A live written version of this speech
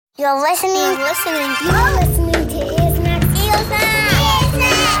You're listening to Ear Snacks. Yeah.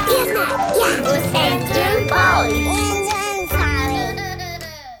 With Andrew and Polly.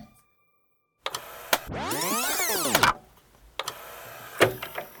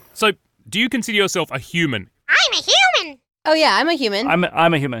 So, do you consider yourself a human? I'm a human. Oh, yeah, I'm a human.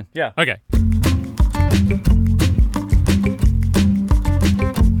 I'm a human, yeah. Okay.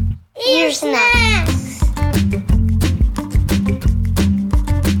 Ear Snacks.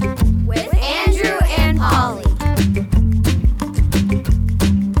 With Andrew and Polly.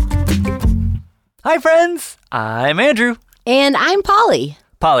 Hi, friends. I'm Andrew. And I'm Polly.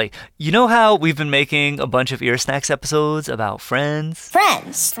 Polly, you know how we've been making a bunch of Ear Snacks episodes about friends?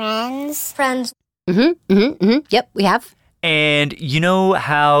 Friends. Yep, we have. And you know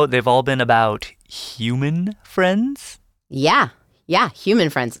how they've all been about human friends? Yeah, human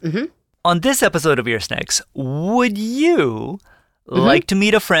friends. On this episode of Ear Snacks, would you like to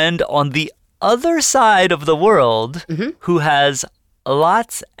meet a friend on the other side of the world who has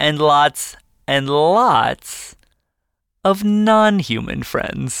lots and lots and lots of non-human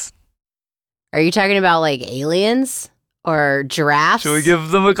friends? Are you talking about like aliens or giraffes? Should we give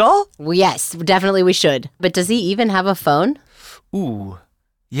them a call? Well, yes, definitely we should. But does he even have a phone? Ooh.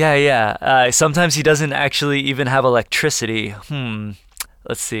 Yeah. Sometimes he doesn't actually even have electricity.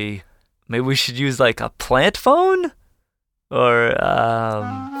 Let's see. Maybe we should use like a plant phone? Or,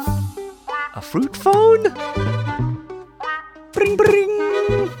 a fruit phone? Bring, bring.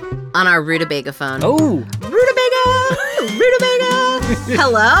 On our rutabaga phone. Oh. Rutabaga!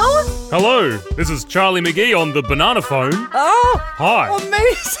 Hello? Hello, this is Charlie Mgee on the banana phone. Oh, Hi.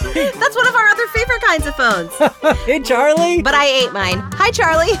 amazing. That's one of our other favorite kinds of phones. Hey, Charlie. But I ate mine. Hi,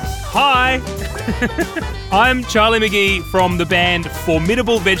 Charlie. Hi. I'm Charlie Mgee from the band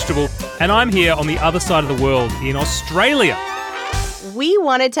Formidable Vegetable, and I'm here on the other side of the world in Australia. We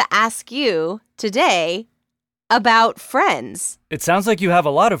wanted to ask you today about friends. It sounds like you have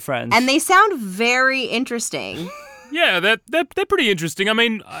a lot of friends. And they sound very interesting. Yeah, they're pretty interesting. I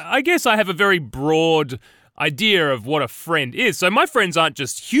mean, I guess I have a very broad idea of what a friend is. So my friends aren't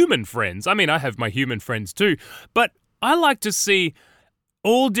just human friends. I mean, I have my human friends too. But I like to see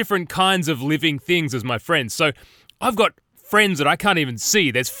all different kinds of living things as my friends. So I've got friends that I can't even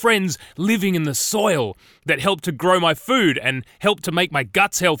see. There's friends living in the soil that help to grow my food and help to make my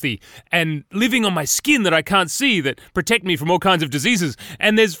guts healthy, and living on my skin that I can't see that protect me from all kinds of diseases.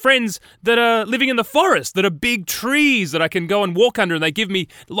 And there's friends that are living in the forest that are big trees that I can go and walk under, and they give me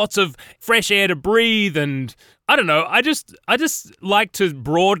lots of fresh air to breathe. And I don't know, I just like to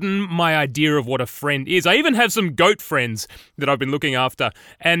broaden my idea of what a friend is. I even have some goat friends that I've been looking after,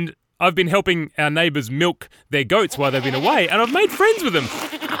 and I've been helping our neighbours milk their goats while they've been away, and I've made friends with them.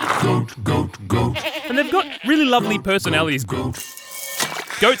 Goat. And they've got really lovely personalities.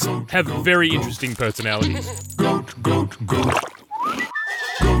 Goats have very interesting personalities. Goat.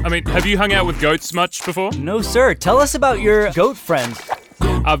 I mean, have you hung out with goats much before? No, sir. Tell us about your goat friends.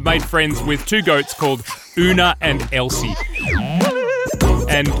 I've made friends with two goats called Una and Elsie.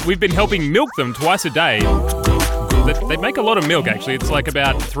 And we've been helping milk them twice a day. They make a lot of milk, actually. It's like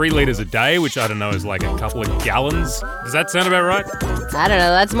about 3 litres a day, which I don't know is like a couple of gallons. Does that sound about right? I don't know.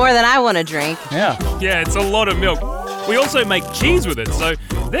 That's more than I want to drink. Yeah. Yeah, it's a lot of milk. We also make cheese with it, so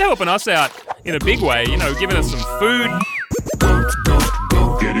they're helping us out in a big way, you know, giving us some food.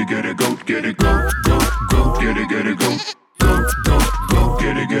 Get it, goat, get it, goat, goat, get it, goat.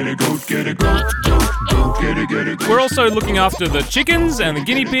 Get it, goat, get it, goat, get it, goat. We're also looking after the chickens and the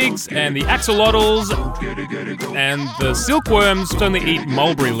guinea pigs and the axolotls and the silkworms who only eat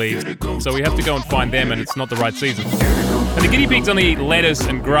mulberry leaves. So we have to go and find them, and it's not the right season. And the guinea pigs only eat lettuce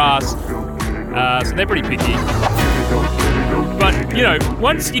and grass, so they're pretty picky. But, you know,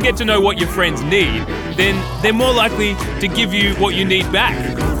 once you get to know what your friends need, then they're more likely to give you what you need back.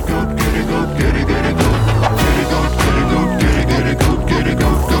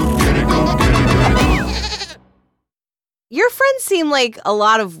 Your friends seem like a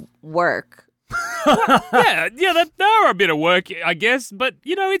lot of work. Yeah, they are a bit of work, I guess, but,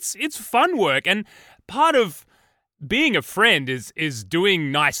 you know, it's fun work, and part of being a friend is doing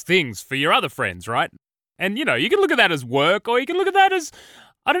nice things for your other friends, right? And, you know, you can look at that as work, or you can look at that as,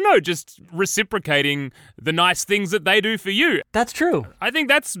 I don't know, just reciprocating the nice things that they do for you. That's true. I think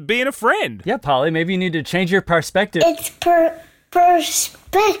that's being a friend. Yeah, Polly, maybe you need to change your perspective. It's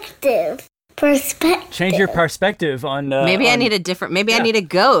perspective. Change your perspective on... Maybe I need a different... Maybe I need a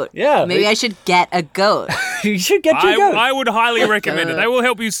goat. Yeah. Maybe I should get a goat. You should get your goat. I would highly recommend it. They will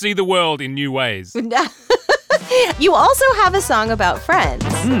help you see the world in new ways. You also have a song about friends.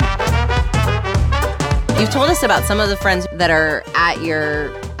 You've told us about some of the friends that are at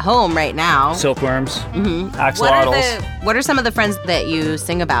your home right now. Silkworms, axolotls. What are some of the friends that you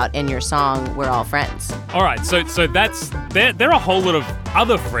sing about in your song, We're All Friends? All right, so that's there are a whole lot of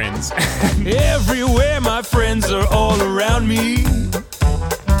other friends. Everywhere my friends are all around me.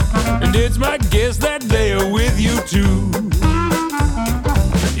 And it's my guess that they are with you too.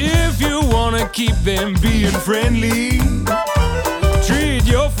 If you wanna keep them being friendly, treat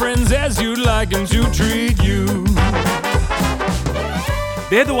your friends as you'd like them to treat you.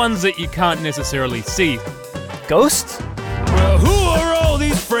 They're the ones that you can't necessarily see. Ghosts? Well, who are all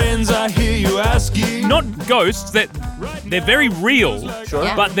these friends I hear you asking? Not ghosts, they're very real, Sure.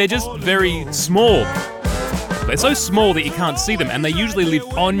 Yeah. but they're just very small. They're so small that you can't see them, and they usually live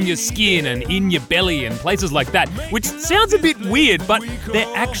on your skin and in your belly and places like that, which sounds a bit weird, but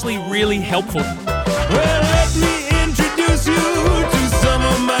they're actually really helpful. Well, let me introduce you to some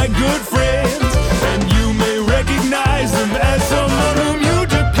of my good friends, and you may recognize them as someone whom you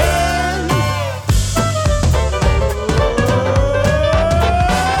depend.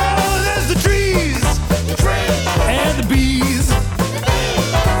 Oh, there's the trees, and the bees,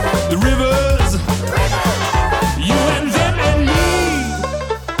 the rivers, you and them and me.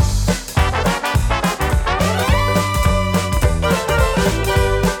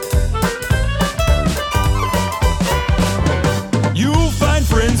 You'll find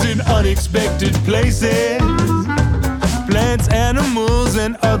friends in unexpected places, plants, animals,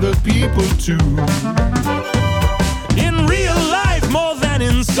 and other people too. In real life more than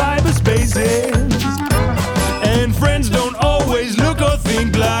in cyberspaces, and friends don't always look or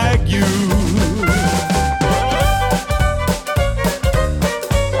think like you.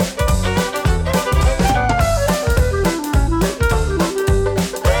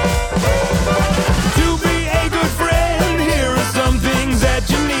 To be a good friend, here are some things that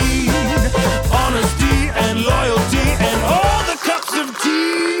you need: honesty and loyalty and all the cups of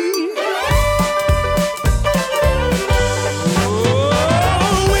tea.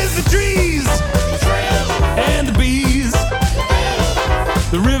 Oh, with the trees and the bees,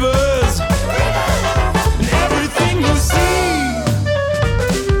 the rivers, and everything you see.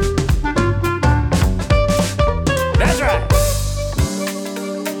 That's right.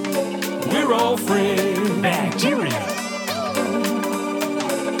 We're all friends. Bacteria.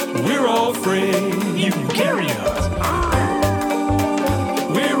 We're all friends. Eukaryotes.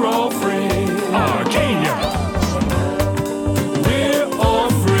 We're all friends. Archaea. We're all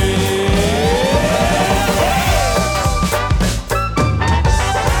friends.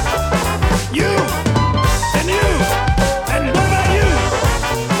 You and what about you?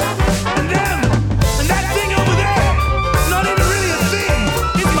 And them and that thing over there. It's not even really a thing.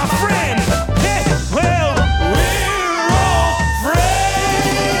 It's my friend. Hey, well, we're all friends.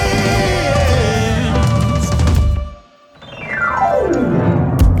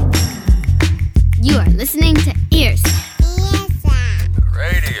 You are listening to Ears.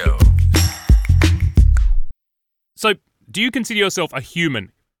 Radio. So, do you consider yourself a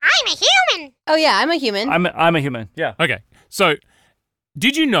human? I'm a human. Oh, yeah, I'm a human. I'm a human. Yeah. Okay, so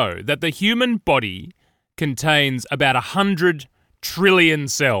did you know that the human body contains about 100 trillion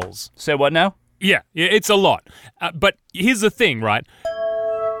cells? Say what now? Yeah, it's a lot. But here's the thing, right?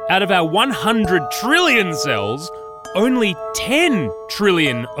 Out of our 100 trillion cells, only 10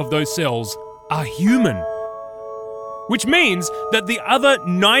 trillion of those cells are human. Which means that the other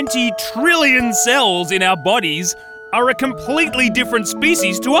 90 trillion cells in our bodies are a completely different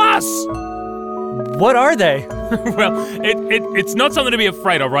species to us. What are they? Well, it's not something to be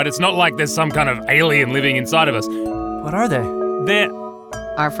afraid of, right? It's not like there's some kind of alien living inside of us. What are they? They're...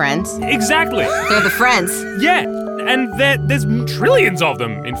 Our friends. Exactly. They're the friends. Yeah, and there's trillions of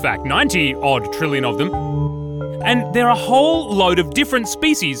them, in fact, 90-odd trillion of them. And they're a whole load of different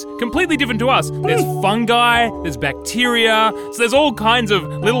species, completely different to us. There's fungi, there's bacteria, so there's all kinds of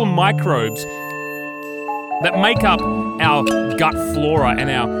little microbes that make up our gut flora and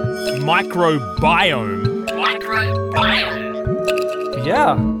our microbiome.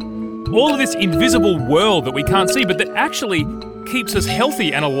 Yeah. All of this invisible world that we can't see, but that actually keeps us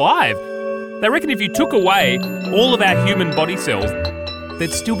healthy and alive. They reckon if you took away all of our human body cells,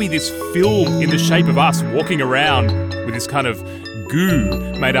 there'd still be this film in the shape of us walking around with this kind of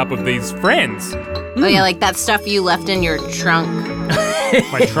goo made up of these friends. Oh, yeah, like that stuff you left in your trunk.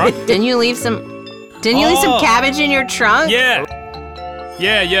 My trunk? Didn't you leave some cabbage in your trunk? Yeah,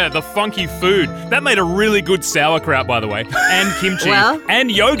 the funky food. That made a really good sauerkraut, by the way, and kimchi, Well-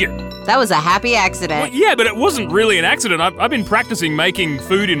 and yogurt. That was a happy accident. Well, yeah, but it wasn't really an accident. I've been practicing making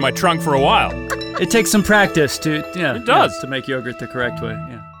food in my trunk for a while. It takes some practice to, It does. to make yogurt the correct way.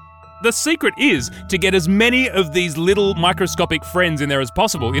 Yeah. The secret is to get as many of these little microscopic friends in there as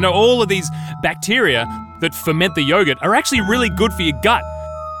possible. You know, all of these bacteria that ferment the yogurt are actually really good for your gut.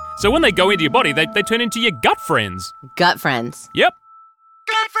 So when they go into your body, they turn into your gut friends. Gut friends. Yep.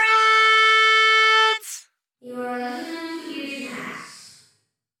 Good friends!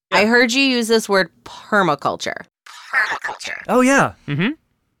 I heard you use this word permaculture. Oh, yeah.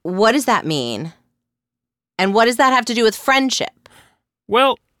 What does that mean? And what does that have to do with friendship?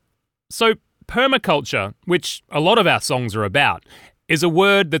 Well, so permaculture, which a lot of our songs are about, is a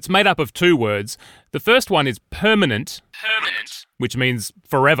word that's made up of two words. The first one is permanent, which means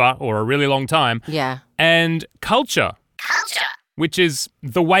forever or a really long time. Yeah. And culture, which is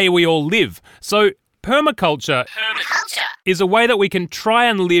the way we all live. So permaculture is a way that we can try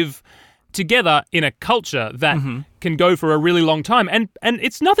and live together in a culture that can go for a really long time. And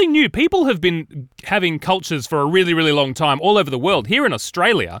it's nothing new. People have been having cultures for a really, really long time all over the world. Here in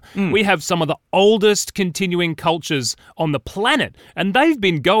Australia, we have some of the oldest continuing cultures on the planet, and they've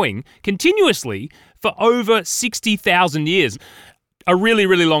been going continuously for over 60,000 years. A really,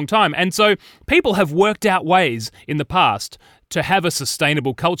 really long time. And so people have worked out ways in the past to have a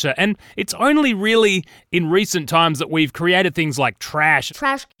sustainable culture. And it's only really in recent times that we've created things like trash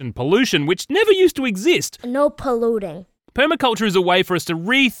and pollution, which never used to exist. No polluting. Permaculture is a way for us to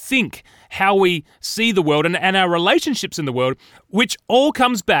rethink how we see the world and our relationships in the world, which all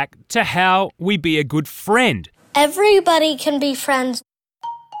comes back to how we be a good friend. Everybody can be friends.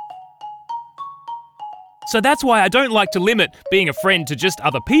 So that's why I don't like to limit being a friend to just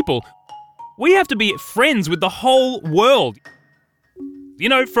other people. We have to be friends with the whole world. You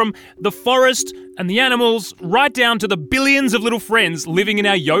know, from the forest and the animals right down to the billions of little friends living in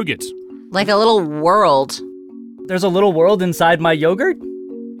our yogurt. Like a little world. There's a little world inside my yogurt?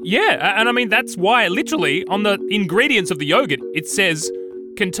 Yeah, and I mean, that's why literally on the ingredients of the yogurt, it says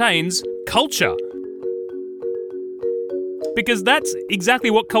contains culture. Because that's exactly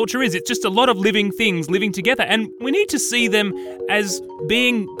what culture is. It's just a lot of living things living together, and we need to see them as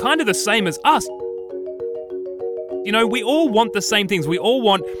being kind of the same as us. You know, we all want the same things. We all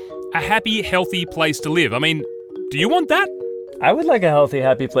want a happy, healthy place to live. I mean, do you want that? I would like a healthy,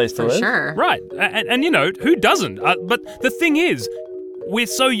 happy place to For live. sure. Right. And you know, who doesn't? But the thing is, we're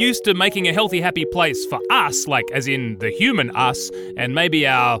so used to making a healthy, happy place for us, like as in the human us, and maybe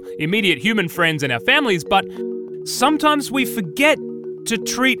our immediate human friends and our families, but sometimes we forget to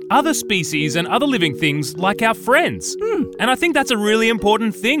treat other species and other living things like our friends. And I think that's a really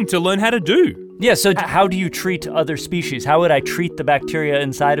important thing to learn how to do. Yeah, so how do you treat other species? How would I treat the bacteria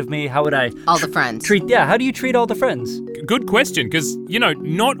inside of me? How would I All the friends. how do you treat all the friends? Good question, because, you know,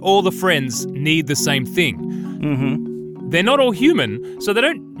 not all the friends need the same thing. They're not all human, so they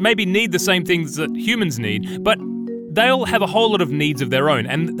don't maybe need the same things that humans need, but they'll have a whole lot of needs of their own.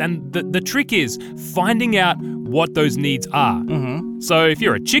 And the trick is finding out what those needs are. So if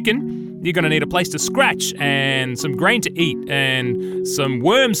you're a chicken, you're going to need a place to scratch and some grain to eat and some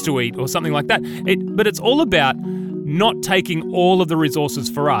worms to eat or something like that. But it's all about not taking all of the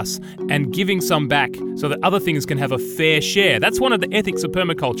resources for us and giving some back so that other things can have a fair share. That's one of the ethics of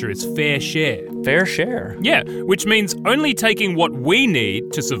permaculture, is fair share. Fair share. Yeah, which means only taking what we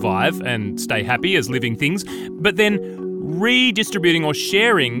need to survive and stay happy as living things, but then redistributing or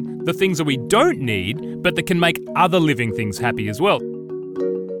sharing the things that we don't need, but that can make other living things happy as well.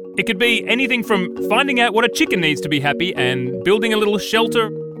 It could be anything from finding out what a chicken needs to be happy and building a little shelter,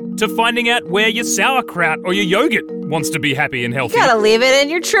 to finding out where your sauerkraut or your yogurt wants to be happy and healthy. You gotta leave it in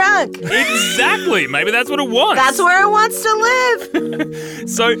your trunk. Exactly. Maybe that's what it wants. That's where it wants to live.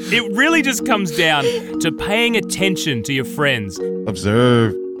 So it really just comes down to paying attention to your friends,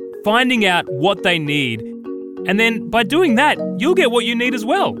 Observe. finding out what they need, and then by doing that, you'll get what you need as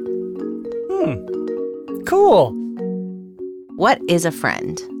well. Cool. What is a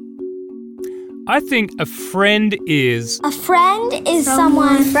friend? I think a friend is... A friend is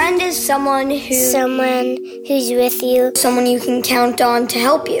someone. A friend is someone who's with you. Someone you can count on to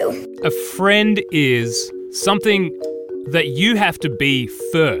help you. A friend is something that you have to be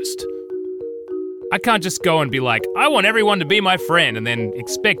first. I can't just go and be like, I want everyone to be my friend, and then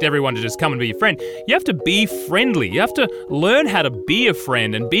expect everyone to just come and be your friend. You have to be friendly. You have to learn how to be a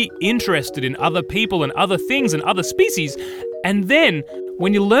friend and be interested in other people and other things and other species. And then,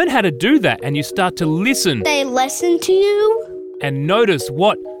 when you learn how to do that and you start to listen They listen to you. and notice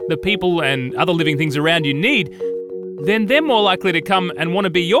what the people and other living things around you need, then they're more likely to come and want to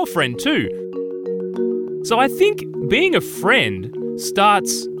be your friend too. So I think being a friend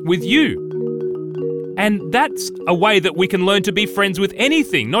starts with you. And that's a way that we can learn to be friends with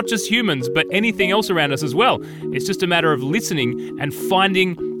anything, not just humans, but anything else around us as well. It's just a matter of listening and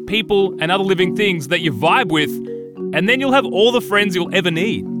finding people and other living things that you vibe with, and then you'll have all the friends you'll ever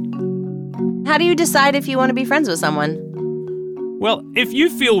need. How do you decide if you want to be friends with someone? Well, if you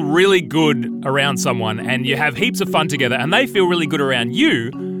feel really good around someone and you have heaps of fun together and they feel really good around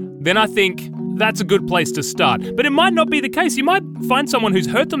you, then I think that's a good place to start. But it might not be the case. You might find someone who's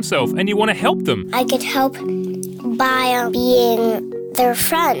hurt themselves and you want to help them. I could help by being their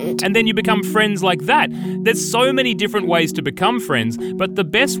friend. And then you become friends like that. There's so many different ways to become friends, but the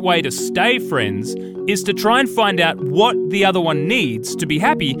best way to stay friends is to try and find out what the other one needs to be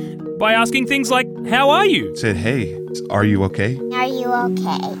happy by asking things like, how are you? Said, hey, are you okay? Are you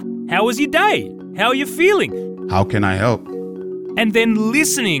okay? How was your day? How are you feeling? How can I help? And then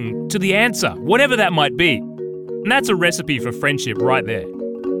listening to the answer, whatever that might be. And that's a recipe for friendship right there.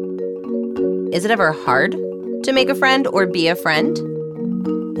 Is it ever hard to make a friend or be a friend?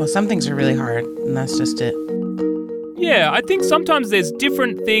 Well, some things are really hard, and that's just it. Yeah, I think sometimes there's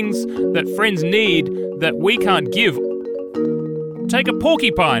different things that friends need that we can't give. Take a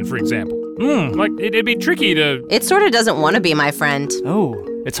porcupine, for example. Like, it'd be tricky to... It sort of doesn't want to be my friend. Oh,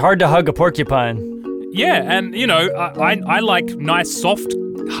 it's hard to hug a porcupine. Yeah, and, you know, I like nice, soft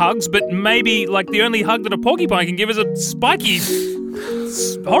hugs, but maybe, like, the only hug that a porcupine can give is a spiky,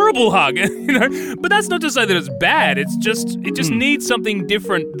 horrible hug, you know? But that's not to say that it's bad. It just needs something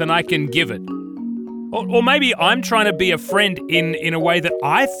different than I can give it. Or maybe I'm trying to be a friend in a way that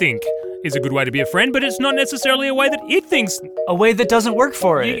I think is a good way to be a friend, but it's not necessarily a way that it thinks. A way that doesn't work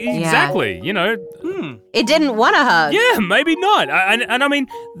for it. Exactly, you know. It didn't want a hug. Yeah, maybe not. And I mean,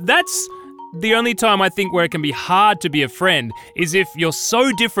 that's the only time I think where it can be hard to be a friend is if you're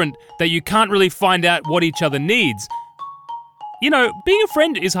so different that you can't really find out what each other needs. You know, being a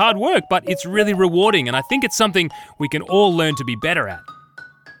friend is hard work, but it's really rewarding, and I think it's something we can all learn to be better at.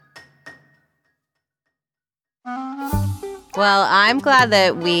 Well, I'm glad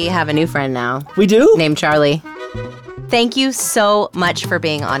that we have a new friend now. We do? Named Charlie. Thank you so much for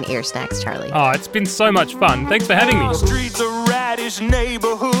being on Ear Snacks, Charlie. Oh, it's been so much fun. Thanks for having me. Our street's a radish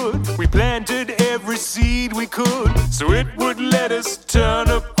neighborhood. We planted every seed we could, so it would let us turn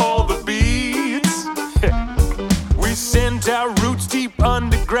up all the beats. We sent our roots deep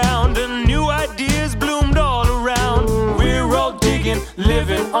underground, and new ideas bloomed all around. We're all digging,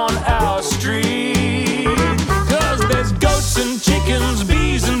 living on our street. 'Cause there's goats and chickens,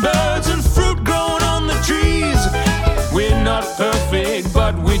 bees and birds, and fruit growing on the trees. We're not perfect,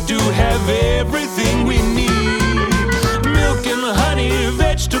 but we do have everything we need. Milk and honey,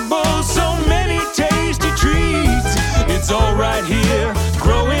 vegetables, so many tasty treats. It's all right here,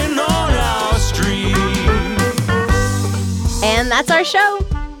 growing on our street. And that's our show.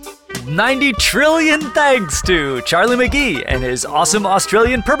 90 trillion thanks to Charlie Mgee and his awesome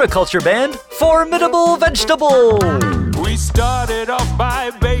Australian permaculture band, Formidable Vegetable. We started off by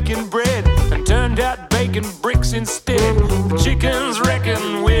baking bread and turned out baking bricks instead. The chickens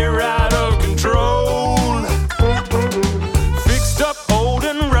reckon we're out of control. Fixed up old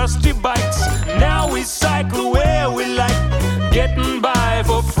and rusty bikes, now we cycle where we like. Getting by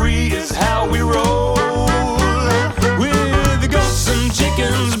for free is how we roll. With the goats and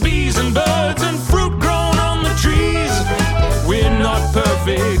chickens, bees and birds, and fruit grown on the trees. We're not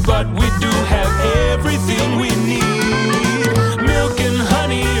perfect, but we do have everything we need. Milk and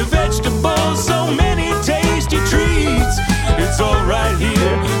honey, vegetables, so many tasty treats. It's all right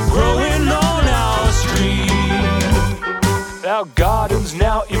here, growing on our street. Our garden's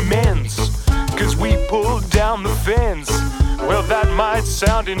now immense, 'cause we pulled down the fence. Well, that might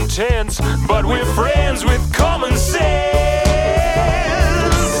sound intense, but we're friends with common sense.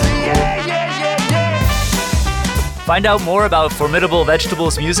 Find out more about Formidable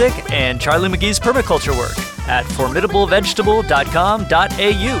Vegetables music and Charlie Mgee's permaculture work at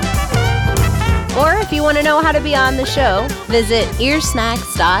formidablevegetable.com.au. Or if you want to know how to be on the show, visit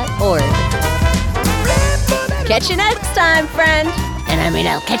earsnacks.org. Catch you next time, friend. And I mean,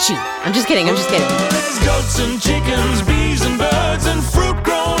 I'll catch you. I'm just kidding. There's goats and chickens, bees and birds, and fruit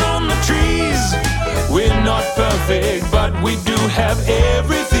grown on the trees. We're not perfect, but we do have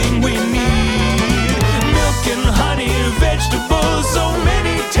everything we need. Milk and honey, vegetables, so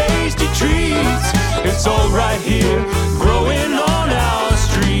many tasty treats. It's all right here, growing on our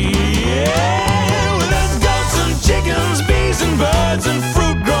street. Yeah, well, there's goats and chickens, bees and birds, and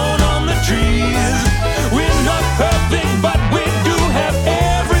fruit grown on the trees. We're not perfect, but we do have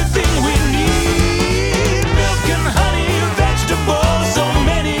everything we need. Milk and honey, vegetables, so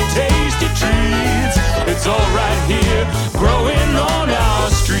many tasty treats. It's all right here, growing on our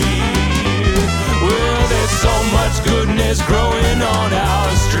street. Well, there's so much goodness growing on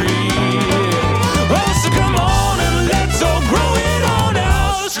our street. Oh, so come on and let's all grow it on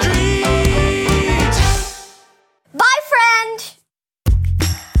our street.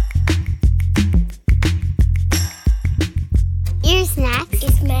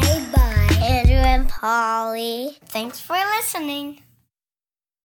 Polly. Thanks for listening.